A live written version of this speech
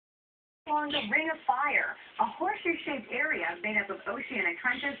along the Ring of Fire, a horseshoe-shaped area made up of oceanic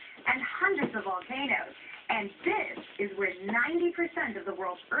trenches and hundreds of volcanoes. And this is where 90% of the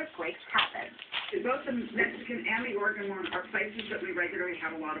world's earthquakes happen. Both the Mexican and the Oregon one are places that we regularly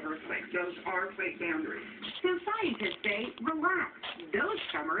have a lot of earthquakes. Those are quake boundaries. So scientists say, relax, those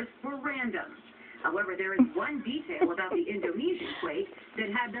tremors were random. However, there is one detail about the Indonesian quake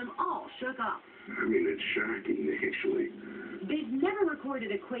that had them all shook up. I mean, it's shocking, actually. They've never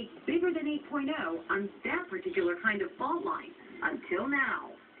recorded a quake bigger than 8.0 on that particular kind of fault line until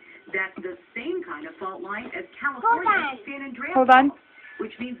now. That's the same kind of fault line as California's San Andreas Hold on.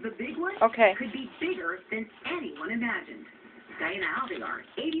 Which means the big one could be bigger than anyone imagined. Diana Alvear,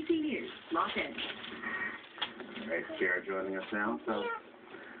 ABC News, Los Angeles. All right, Sarah joining us now. So,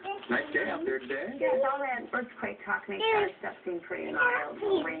 nice day out there today. Yeah, all that earthquake talk makes our stuff seem pretty mild.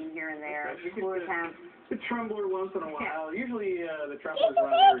 Rain here and there, cooler temps. The trembler once in a while. Usually the tremblers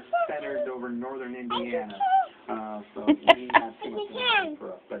are centered over northern Indiana. So maybe not too much of a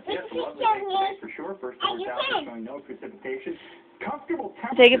for us. But yes, a lovely day today for sure. First forecast is showing no precipitation. Comfortable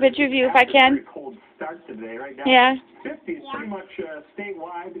temperature. Take a picture of you if I can. Very cold start today, right now. Yeah. 50 is pretty much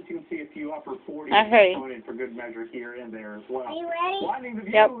statewide, but you can see a few upper 40s component for good measure here and there as well. Are you ready? Widening the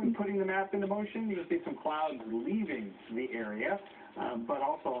view and putting the map into motion, you can see some clouds leaving the area. But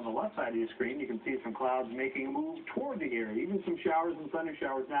also on the left side of your screen, you can see some clouds making a move toward the area. Even some showers and thunder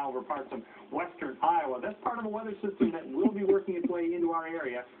showers now over parts of western Iowa. That's part of a weather system that will be working its way into our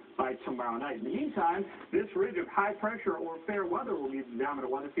area by tomorrow night. In the meantime, this ridge of high pressure or fair weather will be the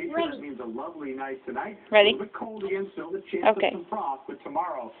dominant weather feature. That means a lovely night tonight. Ready? A little bit cold again, still the chance of some frost, but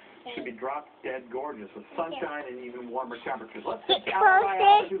tomorrow should be drop dead gorgeous with sunshine and even warmer temperatures. Let's get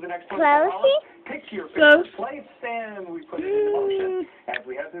outside through the next 24 hours. Pick your favorite place and we put it into motion. As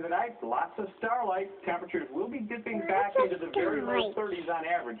we head through the night, lots of starlight. Temperatures will be dipping back into the very low 30s on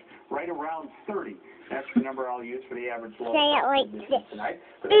average, right around 30. That's the number I'll use for the average low tonight.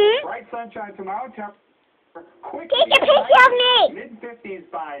 But bright sunshine tomorrow. Quickly, take a picture of me.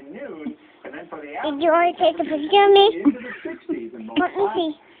 Mid-50s by noon, and then for the afternoon, did you want to take a picture of me? Into the 60s, and let me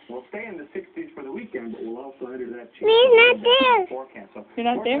see. We'll stay in the 60s for the weekend, but we'll also enter that He's not there. forecast. So you're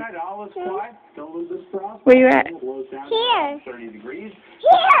not there? All is quiet. Still a little bit frost. Where you at? Here. 30 degrees.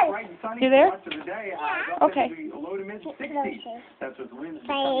 Here. Bright and sunny You there? much of the day. Okay. Low to mid-60s. That's with winds Get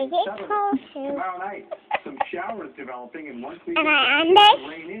becoming closer. tomorrow night. Some showers developing, and once we Am get I on the this?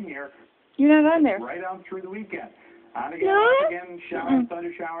 rain in here, You're not on there. right on through the weekend. On No. again, shower,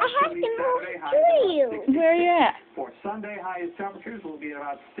 thunder showers. I have to move Saturday, to you. Where are you at? For Sunday, highest temperatures will be at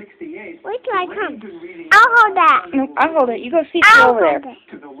about 68. Wait till I come. Reading I'll hold that. No, I'll hold it. You go see if you're I'll over there. hold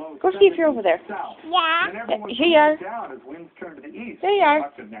it. to the low Go see if you're over there. south. Yeah. And everyone Here you are. cools down as winds turn to the east. There you are.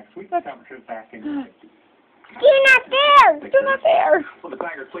 Much of next week, temperatures back in the 60s. You're not there. You're not there. Well, the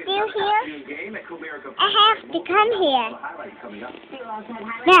Tigers played You another here? afternoon game at Comerica. I have to come here. Highlight coming up.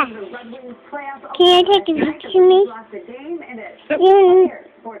 Yeah. Can you take a picture of me?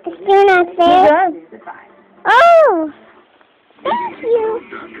 You're not there. Oh. Thank you.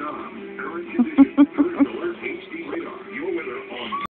 Current conditions, first alert HD radar. Your weather on